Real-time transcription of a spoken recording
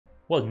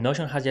Well,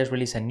 Notion has just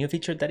released a new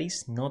feature that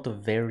is not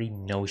very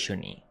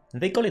Notion-y.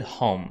 They call it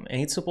Home,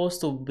 and it's supposed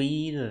to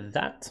be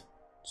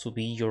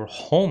your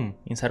home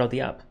inside of the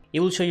app.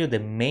 It will show you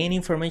the main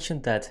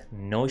information that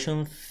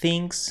Notion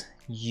thinks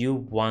you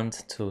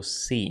want to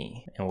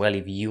see. And well,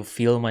 if you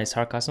feel my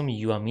sarcasm,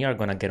 you and me are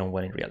gonna get on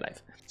well in real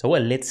life. So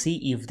well, let's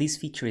see if this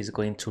feature is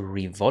going to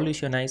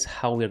revolutionize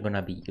how we're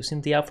gonna be using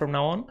the app from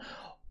now on,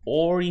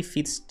 or if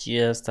it's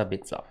just a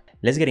big flop.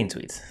 Let's get into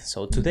it.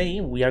 So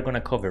today we are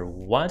gonna cover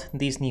what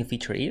this new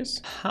feature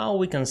is, how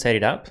we can set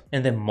it up,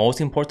 and then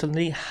most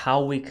importantly,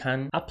 how we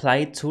can apply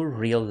it to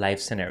real life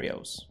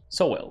scenarios.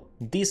 So well,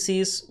 this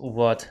is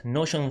what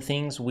Notion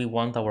thinks we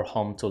want our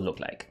home to look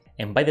like.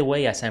 And by the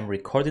way, as I'm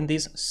recording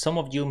this, some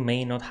of you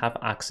may not have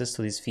access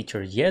to this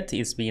feature yet.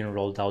 It's being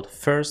rolled out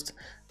first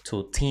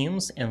to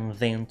teams and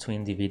then to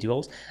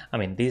individuals. I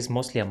mean, this is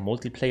mostly a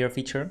multiplayer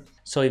feature.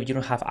 So if you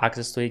don't have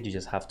access to it, you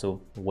just have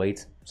to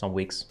wait some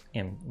weeks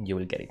and you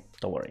will get it.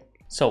 Don't worry.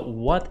 So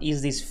what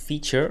is this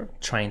feature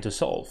trying to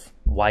solve?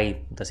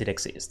 Why does it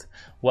exist?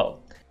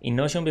 Well, in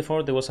Notion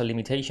before there was a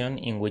limitation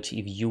in which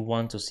if you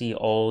want to see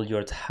all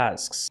your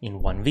tasks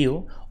in one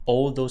view,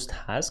 all those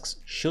tasks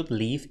should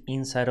live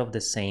inside of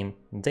the same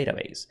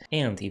database.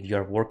 And if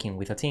you're working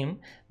with a team,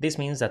 this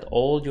means that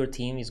all your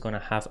team is going to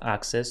have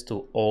access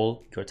to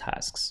all your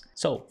tasks.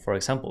 So for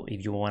example,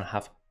 if you want to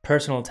have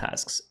personal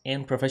tasks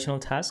and professional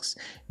tasks,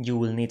 you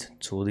will need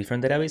two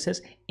different databases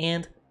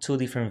and two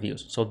different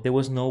views. So there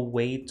was no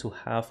way to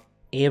have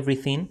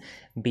everything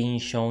being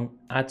shown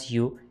at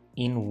you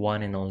in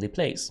one and only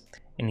place.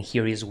 And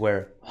here is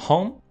where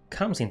Home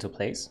comes into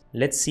place.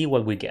 Let's see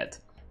what we get.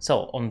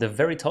 So on the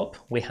very top,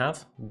 we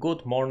have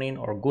good morning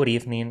or good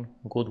evening,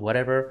 good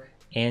whatever,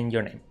 and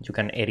your name. You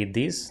can edit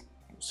this.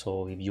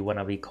 So if you want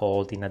to be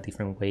called in a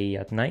different way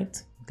at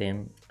night,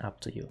 then up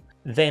to you.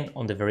 Then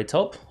on the very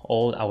top,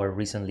 all our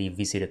recently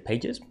visited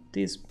pages.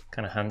 This is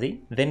kind of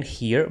handy. Then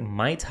here,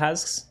 my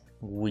tasks,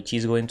 which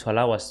is going to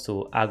allow us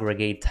to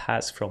aggregate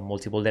tasks from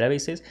multiple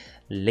databases.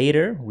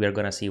 Later, we are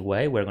going to see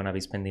why. We're going to be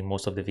spending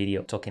most of the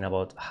video talking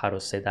about how to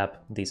set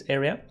up this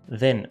area.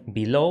 Then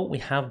below, we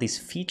have this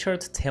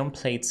featured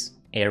templates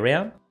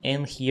area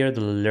and here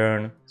the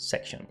learn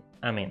section.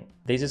 I mean,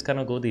 this is kind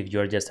of good if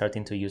you're just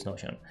starting to use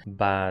Notion,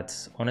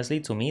 but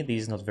honestly, to me,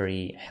 this is not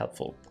very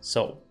helpful.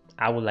 So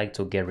I would like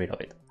to get rid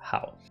of it.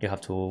 How? You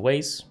have two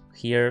ways.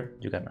 Here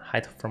you can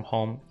hide from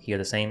home, here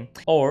the same,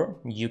 or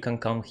you can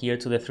come here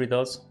to the three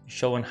dots,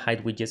 show and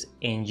hide widgets,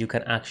 and you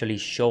can actually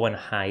show and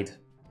hide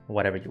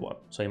whatever you want.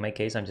 So in my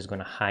case, I'm just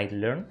gonna hide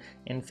learn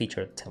and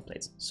feature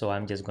templates. So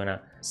I'm just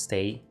gonna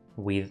stay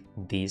with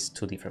these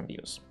two different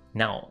views.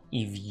 Now,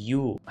 if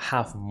you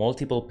have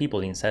multiple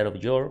people inside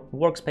of your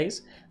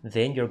workspace,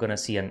 then you're gonna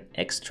see an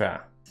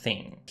extra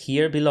thing.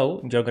 Here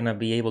below, you're gonna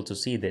be able to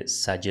see the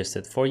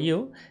suggested for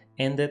you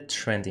and the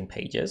trending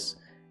pages.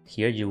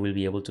 Here you will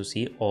be able to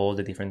see all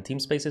the different team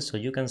spaces so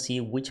you can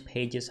see which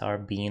pages are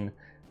being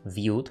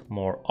viewed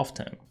more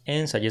often.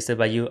 And suggested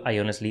by you, I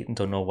honestly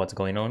don't know what's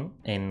going on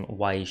and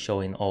why it's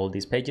showing all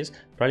these pages.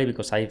 Probably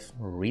because I've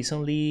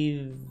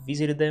recently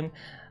visited them.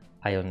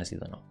 I honestly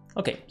don't know.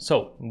 Okay,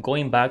 so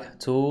going back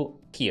to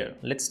here,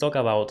 let's talk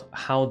about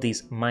how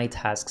this My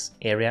Tasks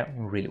area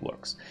really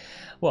works.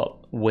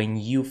 Well, when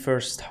you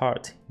first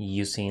start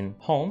using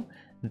Home,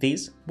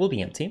 this will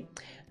be empty.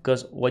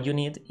 Because what you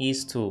need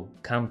is to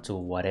come to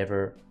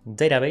whatever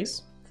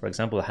database. For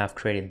example, I have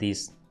created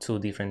these two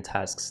different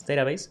tasks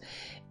database,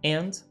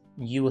 and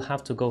you will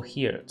have to go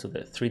here to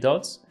the three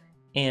dots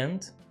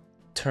and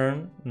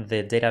turn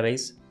the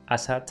database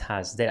as a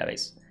task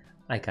database.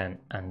 I can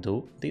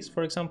undo this,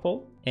 for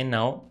example, and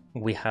now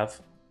we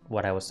have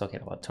what I was talking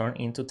about, turn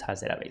into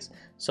task database.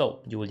 So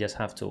you will just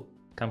have to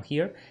come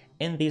here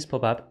and this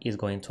pop-up is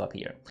going to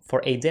appear.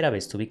 For a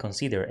database to be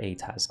considered a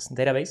tasks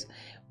database,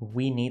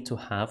 we need to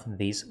have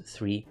these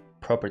three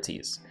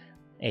properties: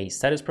 a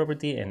status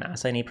property, an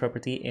assignee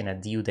property, and a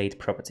due date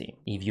property.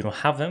 If you don't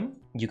have them,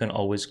 you can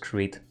always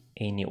create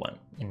a new one,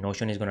 and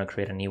Notion is going to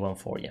create a new one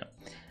for you.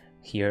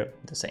 Here,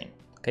 the same.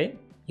 Okay,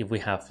 if we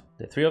have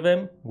the three of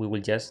them, we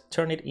will just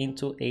turn it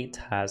into a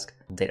task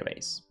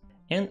database.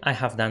 And I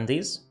have done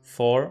this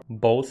for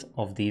both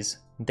of these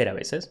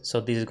databases.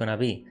 So this is going to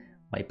be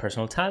my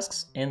personal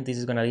tasks, and this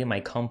is going to be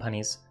my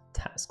company's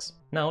tasks.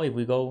 Now, if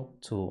we go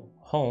to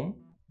Home,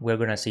 we're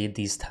going to see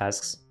these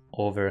tasks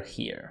over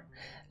here.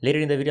 Later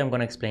in the video, I'm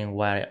going to explain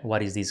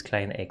what is this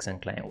client X and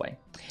client Y.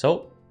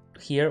 So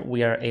here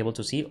we are able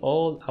to see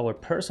all our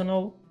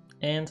personal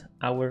and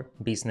our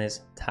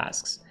business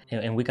tasks.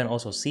 And we can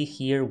also see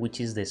here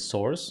which is the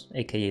source,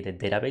 aka the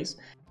database,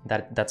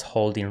 that's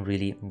holding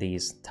really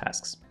these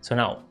tasks. So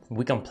now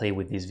we can play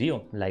with this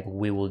view like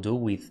we will do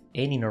with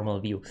any normal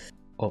view,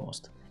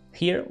 almost.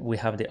 Here we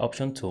have the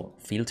option to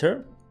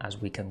filter, as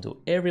we can do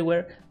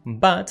everywhere,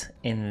 but,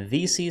 and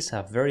this is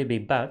a very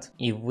big but,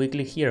 if we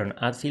click here on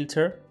add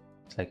filter,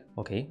 it's like,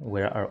 okay,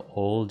 where are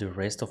all the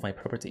rest of my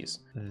properties?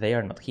 They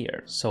are not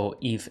here. So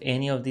if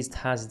any of these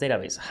task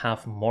database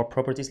have more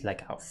properties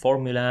like a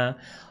formula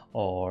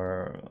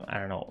or I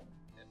don't know,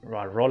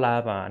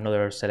 rollup,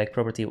 another select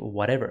property,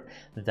 whatever,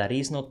 that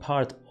is not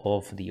part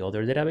of the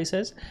other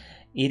databases,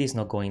 it is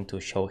not going to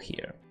show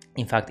here.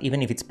 In fact,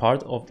 even if it's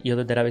part of the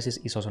other databases,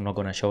 it's also not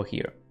going to show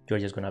here. You're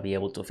just going to be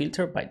able to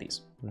filter by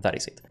this. That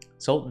is it.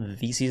 So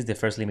this is the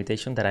first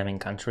limitation that I'm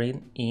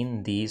encountering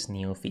in this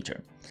new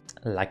feature.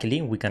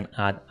 Luckily, we can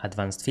add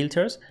advanced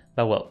filters,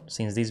 but well,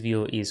 since this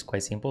view is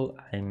quite simple,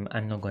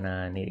 I'm not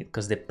gonna need it,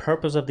 because the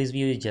purpose of this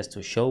view is just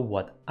to show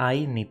what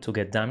I need to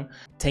get done,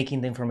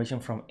 taking the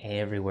information from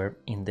everywhere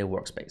in the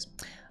workspace.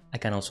 I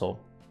can also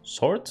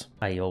sort.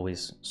 I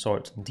always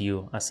sort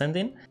due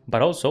ascending,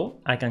 but also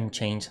I can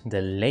change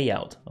the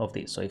layout of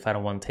this. So if I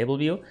don't want table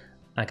view,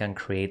 I can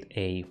create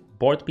a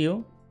board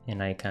view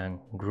and I can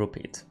group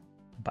it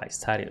by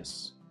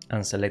status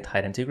and select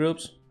hide empty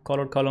groups,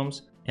 color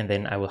columns, and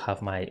then I will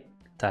have my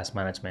task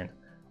management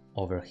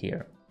over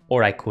here.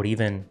 Or I could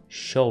even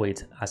show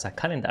it as a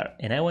calendar.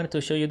 And I wanted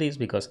to show you this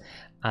because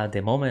at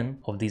the moment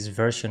of this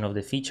version of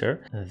the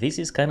feature, this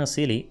is kind of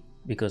silly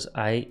because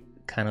I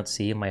cannot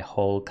see my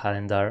whole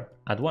calendar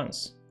at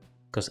once,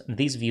 because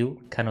this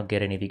view cannot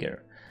get any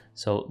bigger.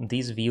 So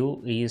this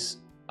view is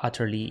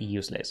utterly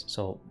useless.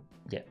 So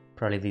yeah,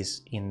 probably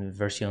this in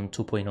version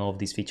 2.0 of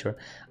this feature,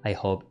 I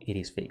hope it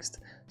is fixed.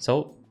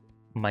 So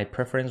my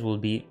preference will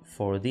be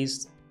for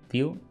this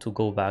view to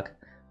go back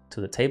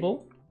to the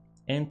table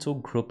and to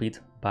group it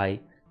by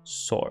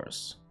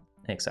source.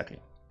 Exactly.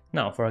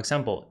 Now, for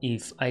example,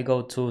 if I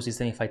go to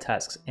Systemify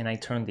tasks and I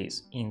turn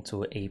this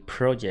into a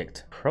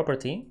project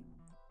property,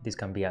 this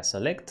can be a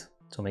select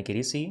to make it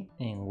easy.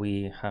 And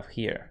we have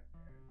here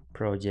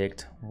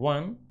project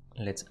 1.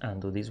 Let's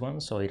undo this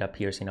one so it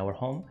appears in our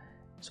home.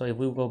 So if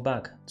we go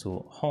back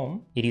to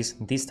home, it is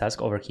this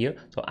task over here.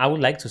 So I would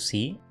like to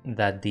see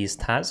that this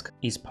task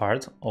is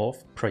part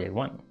of project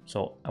 1.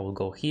 So I will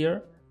go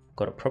here,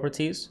 go to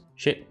properties.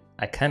 Shit,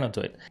 I cannot do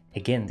it.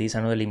 Again, this is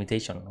another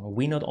limitation.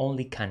 We not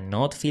only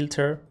cannot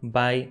filter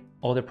by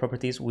other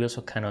properties, we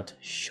also cannot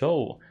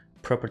show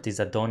properties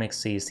that don't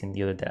exist in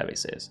the other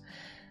databases.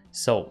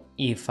 So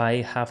if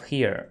I have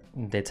here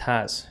the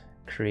task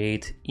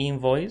create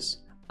invoice,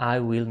 I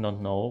will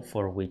not know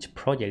for which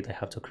project I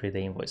have to create the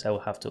invoice. I will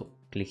have to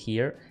click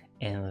here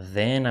and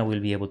then I will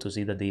be able to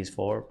see that this is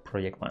for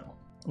project 1.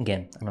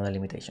 Again, another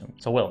limitation.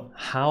 So well,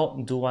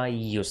 how do I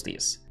use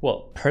this?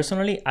 Well,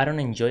 personally, I don't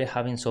enjoy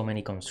having so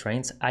many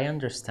constraints. I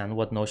understand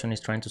what Notion is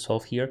trying to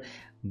solve here,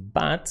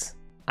 but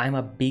I'm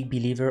a big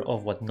believer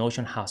of what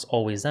Notion has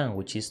always done,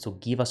 which is to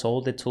give us all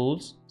the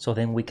tools so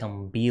then we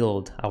can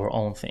build our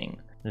own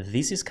thing.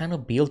 This is kind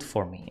of built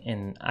for me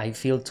and I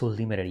feel too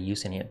limited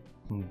using it.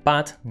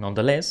 But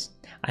nonetheless,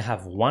 I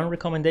have one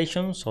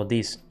recommendation, so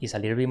this is a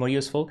little bit more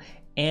useful,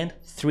 and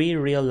 3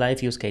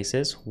 real-life use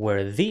cases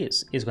where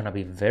this is going to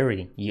be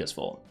very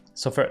useful.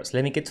 So first,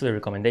 let me get to the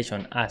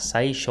recommendation. As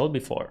I showed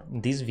before,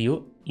 this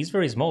view is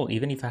very small,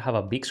 even if I have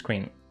a big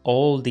screen.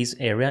 All this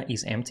area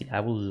is empty. I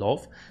would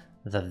love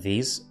that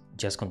this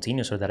just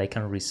continues so that I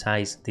can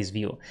resize this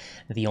view.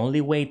 The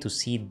only way to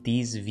see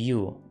this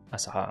view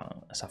as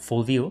a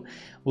full view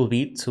will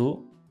be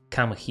to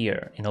come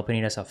here and open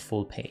it as a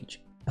full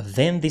page. But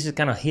then this is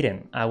kind of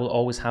hidden. I will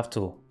always have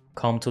to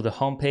come to the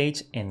home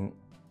page and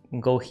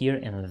go here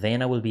and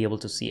then I will be able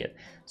to see it.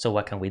 So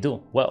what can we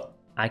do? Well,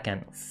 I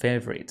can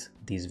favorite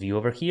this view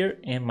over here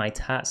and my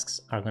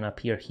tasks are going to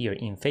appear here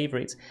in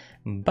favorites,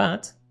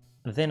 but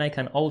then I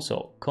can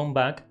also come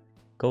back,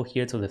 go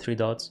here to the 3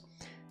 dots,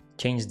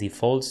 change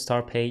default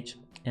start page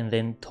and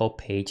then top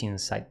page in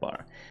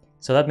sidebar.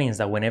 So that means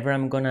that whenever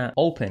I'm gonna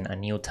open a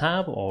new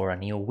tab or a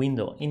new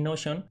window in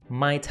Notion,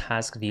 my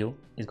task view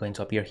is going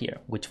to appear here,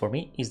 which for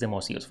me is the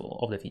most useful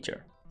of the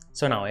feature.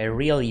 So now a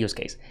real use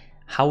case,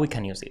 how we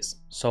can use this.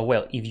 So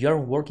well, if you're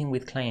working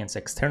with clients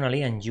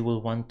externally and you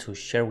will want to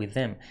share with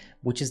them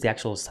which is the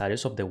actual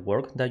status of the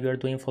work that you are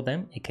doing for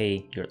them,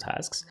 aka your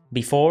tasks.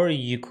 Before,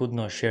 you could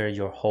not share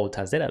your whole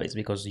task database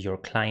because your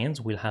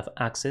clients will have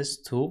access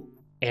to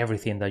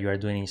everything that you are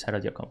doing inside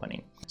of your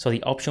company. So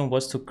the option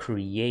was to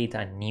create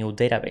a new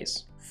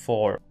database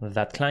for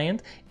that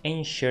client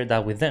and share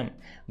that with them.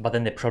 But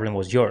then the problem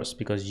was yours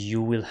because you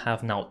will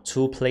have now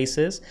 2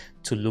 places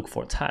to look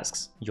for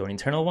tasks, your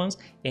internal ones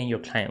and your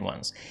client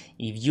ones.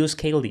 If you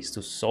scale this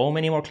to so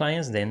many more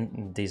clients,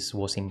 then this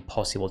was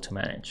impossible to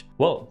manage.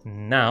 Well,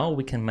 now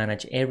we can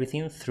manage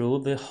everything through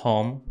the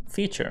home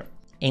feature.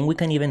 And we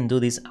can even do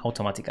this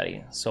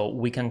automatically. So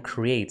we can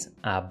create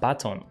a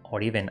button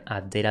or even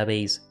a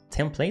database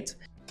template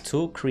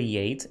to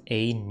create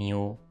a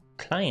new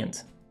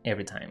client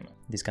every time.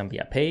 This can be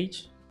a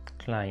page,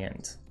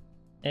 client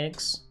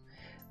X,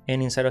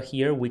 and inside of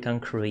here we can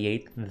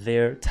create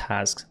their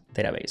task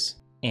database.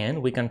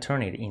 And we can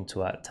turn it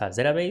into a task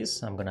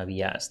database. I'm gonna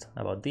be asked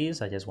about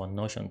this. I just want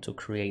Notion to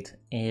create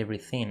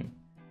everything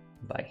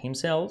by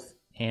himself,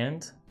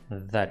 and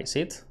that is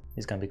it.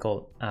 This can be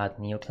called add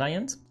new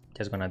client.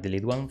 Just gonna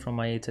delete one from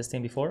my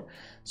testing before.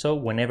 So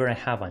whenever I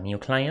have a new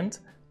client,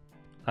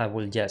 I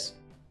will just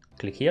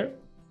click here,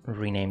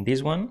 rename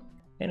this one,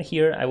 and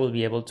here I will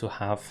be able to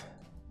have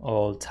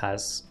all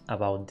tasks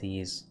about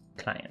this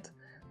client.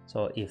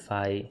 So if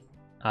I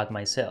add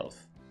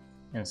myself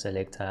and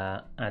select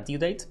a due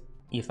date.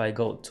 If I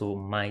go to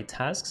my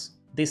tasks,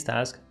 this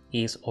task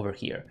is over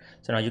here.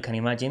 So now you can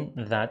imagine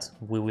that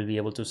we will be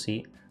able to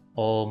see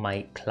all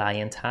my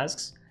client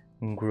tasks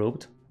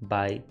grouped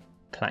by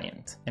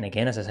client. And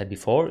again, as I said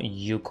before,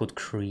 you could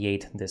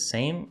create the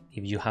same.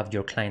 If you have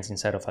your clients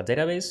inside of a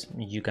database,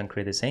 you can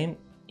create the same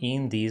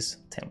in this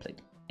template.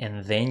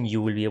 And then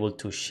you will be able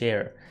to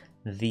share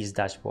this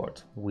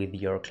dashboard with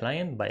your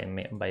client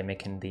by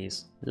making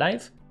this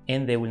live,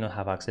 and they will not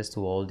have access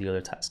to all the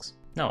other tasks.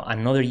 Now,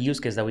 another use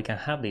case that we can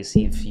have is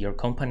if your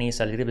company is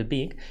a little bit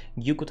big,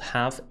 you could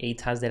have a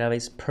task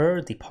database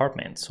per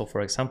department. So for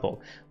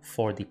example,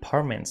 for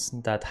departments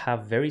that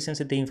have very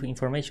sensitive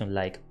information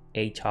like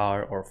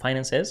HR or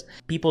finances,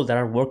 people that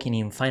are working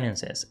in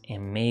finances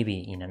and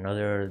maybe in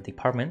another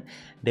department,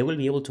 they will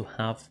be able to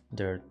have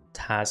their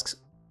tasks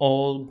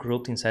all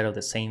grouped inside of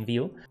the same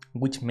view,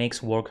 which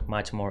makes work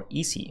much more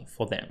easy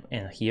for them.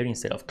 And here,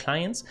 instead of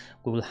clients,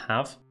 we will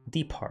have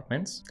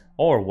departments.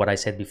 Or what I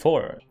said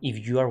before,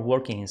 if you are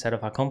working inside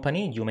of a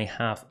company, you may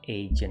have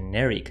a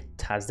generic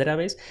task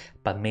database,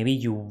 but maybe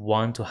you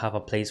want to have a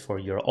place for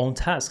your own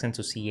tasks and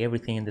to see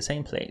everything in the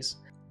same place.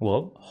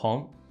 Well,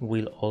 Home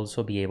will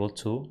also be able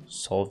to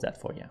solve that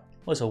for you.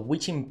 Also,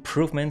 which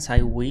improvements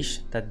I wish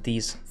that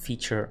this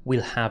feature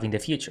will have in the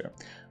future?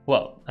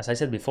 Well, as I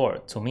said before,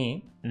 to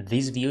me,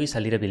 this view is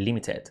a little bit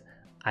limited.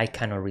 I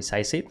cannot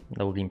resize it,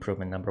 that would be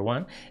improvement number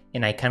one,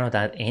 and I cannot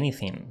add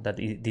anything.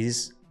 This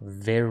is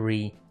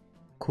very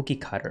cookie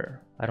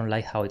cutter. I don't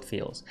like how it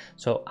feels.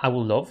 So I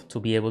would love to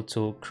be able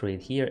to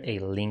create here a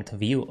linked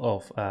view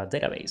of a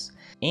database.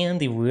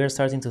 And if we are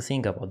starting to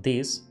think about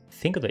this,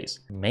 think of this.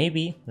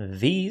 Maybe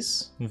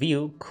this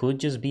view could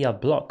just be a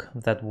block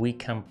that we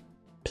can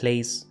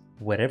place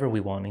wherever we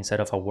want inside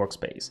of a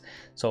workspace.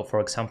 So for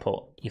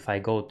example, if I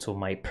go to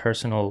my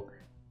personal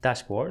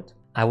dashboard,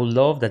 I would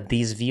love that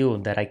this view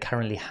that I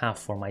currently have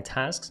for my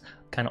tasks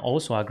can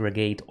also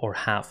aggregate or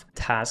have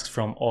tasks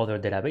from other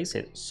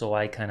databases, so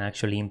I can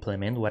actually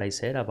implement what I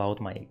said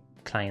about my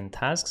client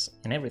tasks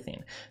and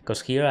everything.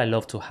 Because here I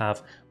love to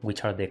have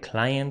which are the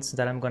clients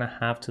that I'm gonna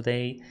have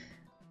today,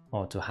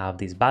 or to have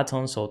these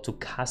buttons, or to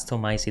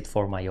customize it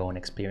for my own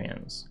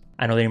experience.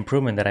 Another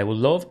improvement that I would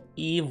love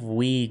if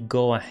we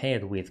go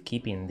ahead with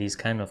keeping this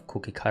kind of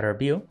cookie cutter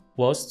view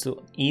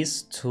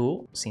is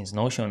to, since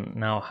Notion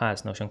now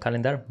has Notion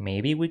Calendar,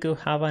 maybe we could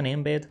have an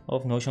embed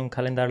of Notion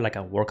Calendar, like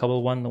a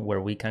workable one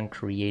where we can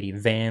create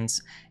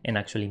events and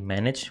actually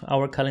manage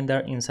our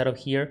calendar inside of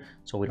here,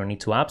 so we don't need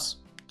two apps.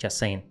 Just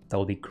saying, that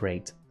would be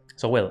great.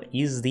 So well,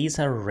 is this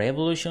a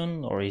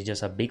revolution or is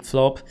just a big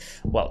flop?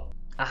 Well,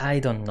 I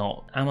don't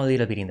know. I'm a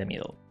little bit in the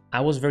middle.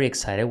 I was very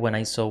excited when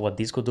I saw what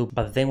this could do,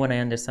 but then when I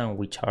understand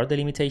which are the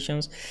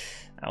limitations,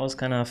 I was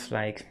kind of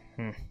like,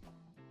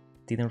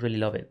 didn't really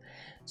love it.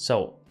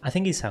 So I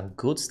think it's a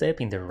good step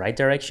in the right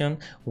direction.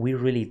 We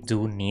really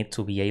do need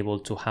to be able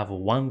to have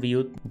one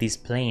view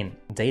displaying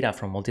data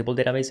from multiple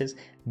databases,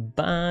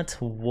 but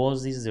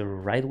was this the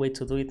right way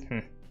to do it?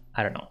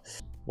 I don't know.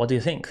 What do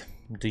you think?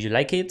 Do you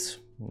like it?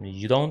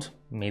 You don't?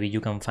 Maybe you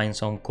can find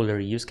some cooler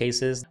use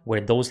cases where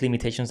those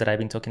limitations that I've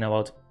been talking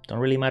about don't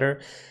really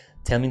matter.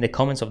 Tell me in the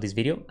comments of this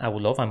video. I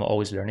would love, I'm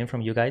always learning from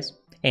you guys.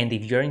 And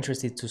if you're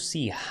interested to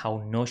see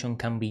how Notion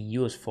can be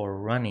used for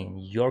running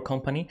your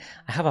company,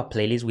 I have a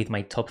playlist with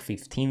my top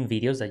 15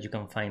 videos that you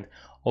can find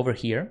over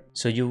here,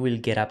 so you will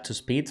get up to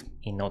speed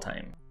in no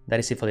time. That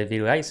is it for the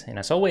video, guys. And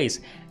as always,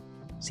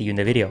 see you in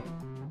the video.